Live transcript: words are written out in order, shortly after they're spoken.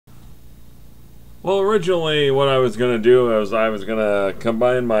Well, originally what I was going to do was I was going to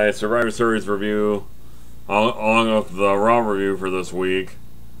combine my Survivor Series review along with the Raw review for this week.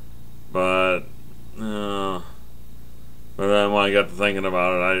 But then when I got to thinking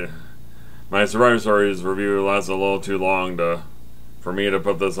about it, my Survivor Series review lasted a little too long for me to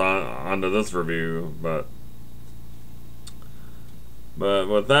put this onto this review. But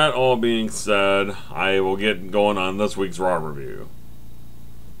with that all being said, I will get going on this week's Raw review.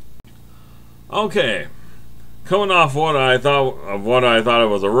 Okay, coming off what I thought it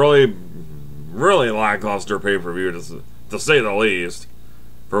was a really lackluster pay-per-view to say the least,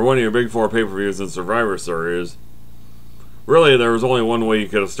 for one of your big four pay-per-views in Survivor Series. Really, there was only one way you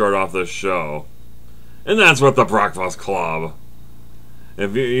could have started off this show, and that's with the Breakfast Club.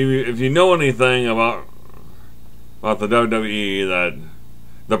 If you know anything about the WWE, that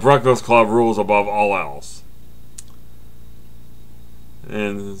the Breakfast Club rules above all else.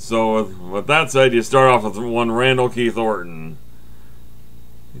 And so with that said, you start off with one Randall Keith Orton.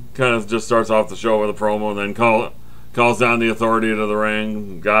 Kind of just starts off the show with a promo, and then calls down the Authority to the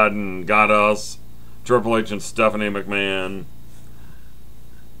ring, God and Goddess, Triple H and Stephanie McMahon.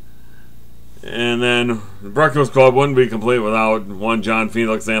 And then the Breakfast Club wouldn't be complete without one John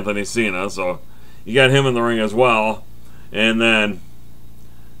Felix Anthony Cena, so you got him in the ring as well. And then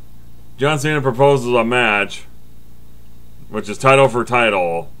John Cena proposes a match, which is title for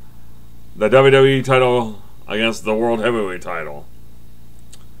title, the WWE title against the World Heavyweight title.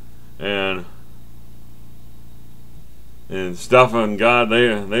 And Steph and God,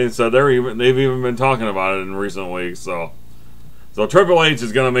 they said they've even been talking about it in recent weeks. So Triple H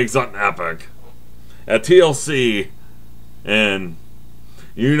is gonna make something epic at TLC, and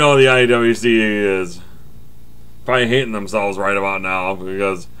you know the IWC is probably hating themselves right about now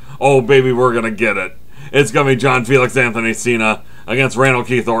because, oh baby, we're gonna get it. It's going to be John Felix Anthony Cena against Randall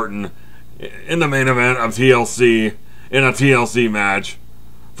Keith Orton in the main event of TLC in a TLC match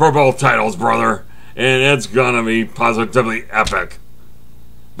for both titles, brother. And it's going to be positively epic.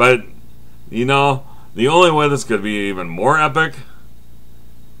 But, you know, the only way this could be even more epic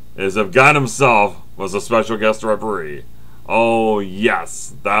is if God himself was a special guest referee. Oh,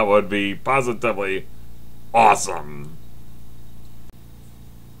 yes, that would be positively awesome.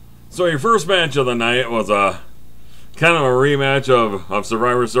 So your first match of the night was a kind of a rematch of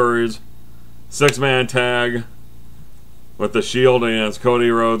Survivor Series 6-man tag with the Shield against Cody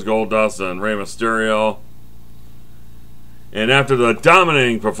Rhodes, Goldust, and Rey Mysterio. And after the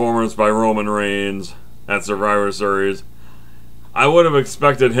dominating performance by Roman Reigns at Survivor Series, I would have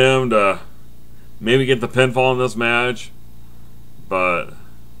expected him to maybe get the pinfall in this match, but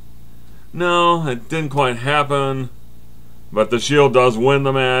no, it didn't quite happen. But the Shield does win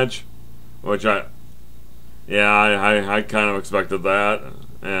the match, which I kind of expected that.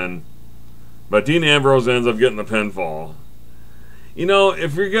 But Dean Ambrose ends up getting the pinfall. You know,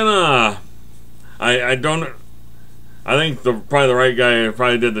 if you're gonna, I think probably the right guy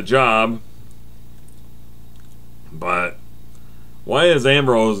probably did the job. But why is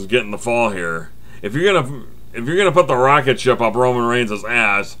Ambrose getting the fall here? If you're gonna put the rocket ship up Roman Reigns'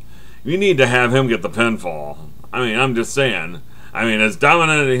 ass, you need to have him get the pinfall. I mean, I'm just saying. I mean, as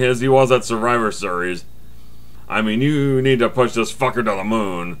dominant as he was at Survivor Series, I mean, you need to push this fucker to the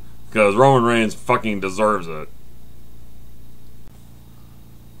moon, because Roman Reigns fucking deserves it.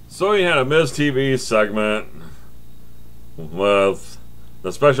 So you had a Miz TV segment with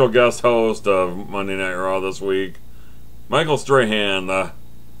the special guest host of Monday Night Raw this week, Michael Strahan,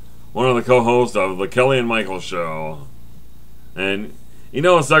 one of the co-hosts of the Kelly and Michael Show. And you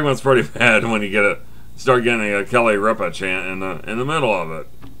know a segment's pretty bad when you start getting a Kelly Ripa chant in the middle of it.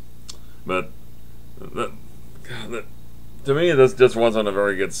 But to me, this just wasn't a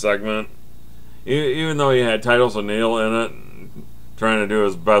very good segment. Even though he had Titus O'Neil in it, trying to do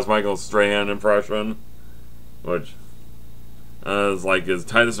his best Michael Strahan impression, which is like, is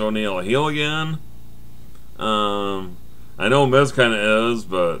Titus O'Neil a heel again? I know Miz kind of is,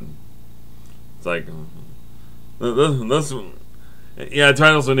 but it's like this. Yeah,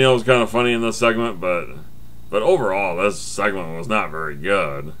 Titus O'Neil was kind of funny in this segment, but overall, this segment was not very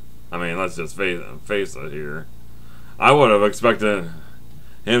good. I mean, let's just face it here. I would have expected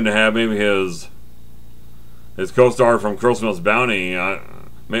him to have maybe his co-star from Christmas Bounty. I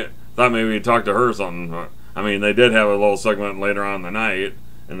thought maybe he'd talk to her or something. I mean, they did have a little segment later on in the night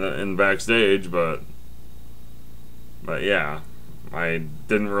in backstage, but yeah, I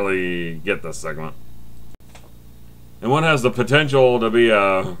didn't really get this segment. And what has the potential to be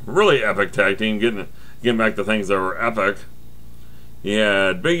a really epic tag team, getting back to things that were epic. You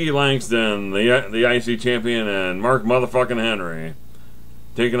had Big E Langston, the IC champion, and Mark motherfucking Henry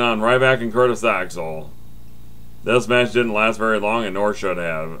taking on Ryback and Curtis Axel. This match didn't last very long, and nor should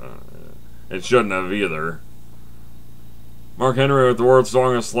have. It shouldn't have either. Mark Henry with the world's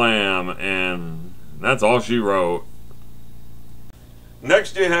strongest slam, and that's all she wrote.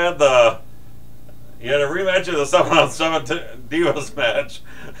 Next, you had a rematch of the 7-on-7 Divas match,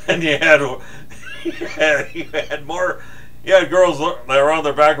 and you had more. You had girls that were on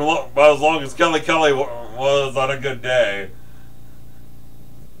their back about as long as Kelly was on a good day.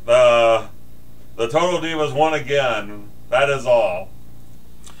 The Total Divas won again. That is all.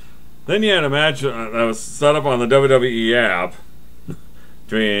 Then you had a match that was set up on the WWE app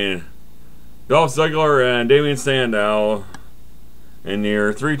between Dolph Ziggler and Damien Sandow. And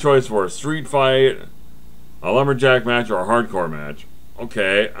your three choice for a street fight, a lumberjack match, or a hardcore match.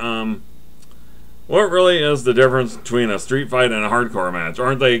 Okay, what really is the difference between a street fight and a hardcore match?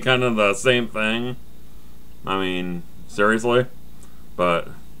 Aren't they kind of the same thing? I mean, seriously? But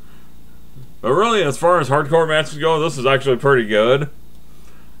really, as far as hardcore matches go, this is actually pretty good.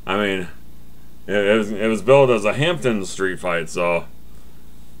 I mean, it was billed as a Hampton street fight, so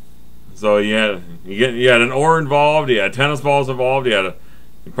you had an oar involved, you had tennis balls involved, you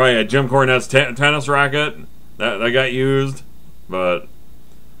probably had Jim Cornette's tennis racket that got used, but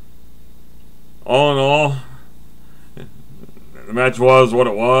all in all, the match was what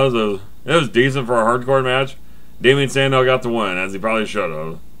it was. It was decent for a hardcore match. Damien Sandow got the win, as he probably should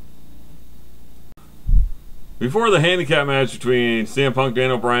have. Before the handicap match between CM Punk,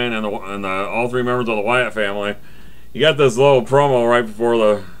 Daniel Bryan, and all three members of the Wyatt family, you got this little promo right before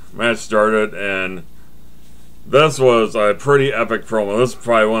the match started, and this was a pretty epic promo. This is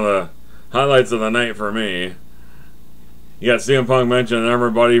probably one of the highlights of the night for me. You got CM Punk mentioning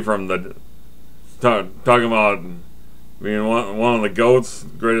everybody from talking about being one of the GOATs,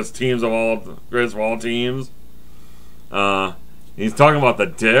 greatest of all teams. He's talking about the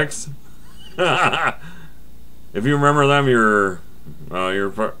Dicks. If you remember them, you're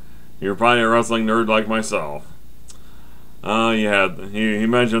probably a wrestling nerd like myself. He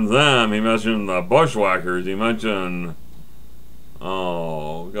mentioned them. He mentioned the Bushwhackers. He mentioned,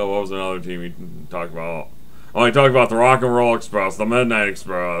 what was another team he talked about? Oh, he talked about the Rock and Roll Express, the Midnight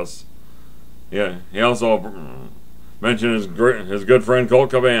Express. Yeah, he also mentioned his good friend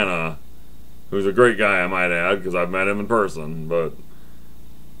Colt Cabana, who's a great guy, I might add, because I've met him in person. But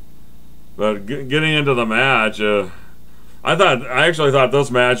getting into the match, I actually thought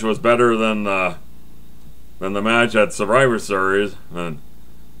this match was better than the match at Survivor Series. And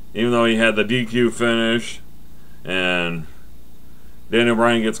even though he had the DQ finish, and Daniel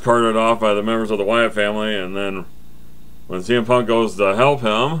Bryan gets carted off by the members of the Wyatt family, and then when CM Punk goes to help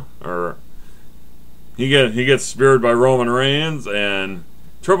him, or he gets speared by Roman Reigns and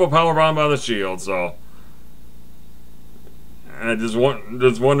triple powerbomb by the Shield. So I just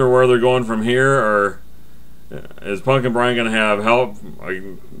wonder where they're going from here. Or is Punk and Bryan going to have help, like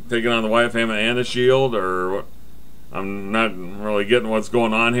taking on the Wyatt family and the Shield, or what? I'm not really getting what's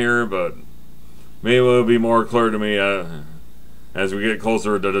going on here, but maybe it'll be more clear to me as we get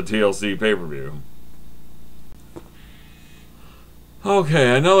closer to the TLC pay-per-view.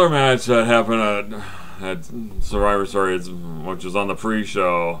 Okay, another match that happened at Survivor Series, which was on the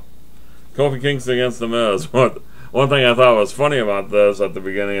pre-show. Kofi Kingston against The Miz. One thing I thought was funny about this at the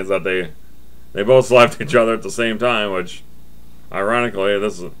beginning is that they both slapped each other at the same time, which, ironically,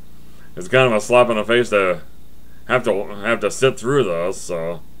 this is kind of a slap in the face to have to sit through this.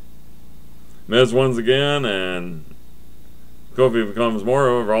 So Miz wins again, and Kofi becomes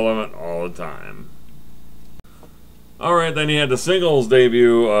more relevant all the time. Alright, then you had the singles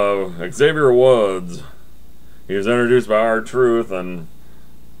debut of Xavier Woods. He was introduced by R-Truth, and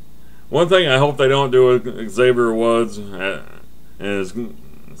one thing I hope they don't do with Xavier Woods is,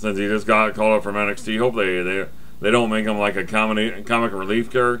 since he just got called up from NXT, hope they don't make him like a comic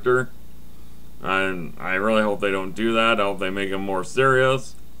relief character. And I really hope they don't do that. I hope they make him more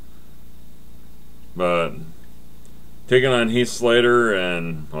serious. But taking on Heath Slater,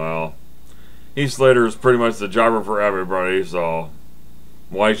 and well, Heath Slater is pretty much the jobber for everybody, so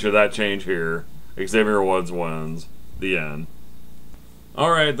why should that change here? Xavier Woods wins. The end.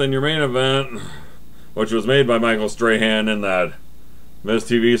 Alright, then your main event, which was made by Michael Strahan in that Miz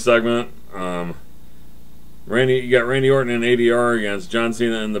TV segment. You got Randy Orton and ADR against John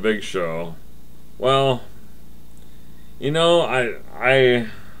Cena and The Big Show. Well, you know, I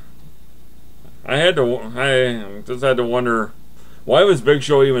just had to wonder, why was Big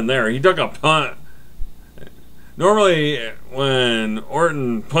Show even there? He took a punt. Normally, when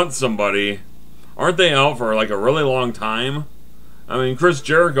Orton punts somebody, aren't they out for like a really long time? I mean, Chris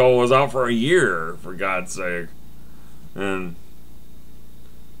Jericho was out for a year, for God's sake. And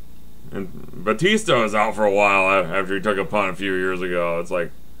And Batista was out for a while after he took a punt a few years ago. It's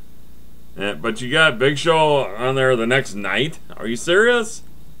like, but you got Big Show on there the next night? Are you serious?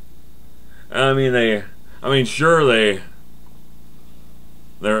 I mean, sure,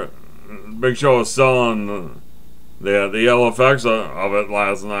 they're Big Show was selling the yellow effects of it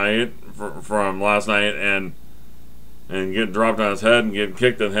last night from last night, and getting dropped on his head and getting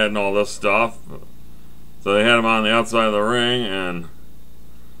kicked in the head and all this stuff. So they had him on the outside of the ring and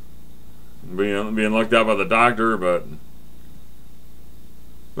being looked at by the doctor, but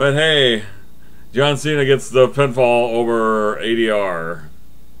hey, John Cena gets the pinfall over ADR.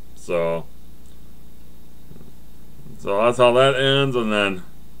 So that's how that ends, and then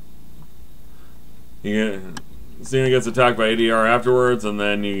Cena gets attacked by ADR afterwards, and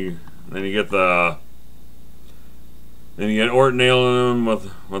then you get Orton nailing him with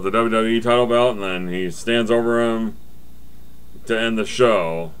the WWE title belt, and then he stands over him to end the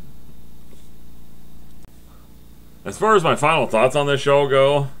show. As far as my final thoughts on this show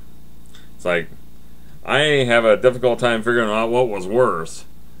go, it's like I have a difficult time figuring out what was worse,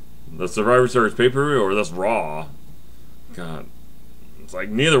 the Survivor Series pay-per-view or this Raw. God, it's like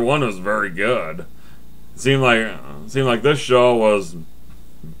neither one was very good. It seemed like this show was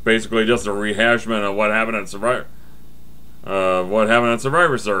basically just a rehashment of what happened at Survivor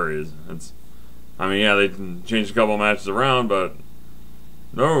Series. Yeah, they changed a couple matches around, but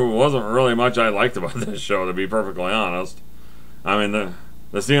there wasn't really much I liked about this show, to be perfectly honest. I mean,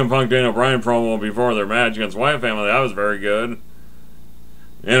 the CM Punk Daniel Bryan promo before their match against Wyatt family, that was very good.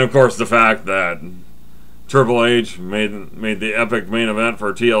 And of course the fact that Triple H made the epic main event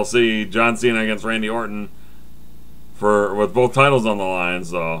for TLC, John Cena against Randy Orton, with both titles on the line.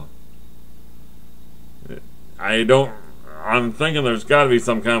 So I'm thinking there's got to be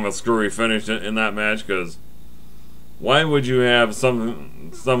some kind of a screwy finish in that match, because why would you have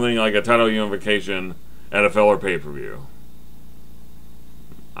something like a title unification at a filler pay-per-view?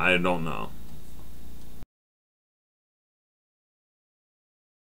 I don't know.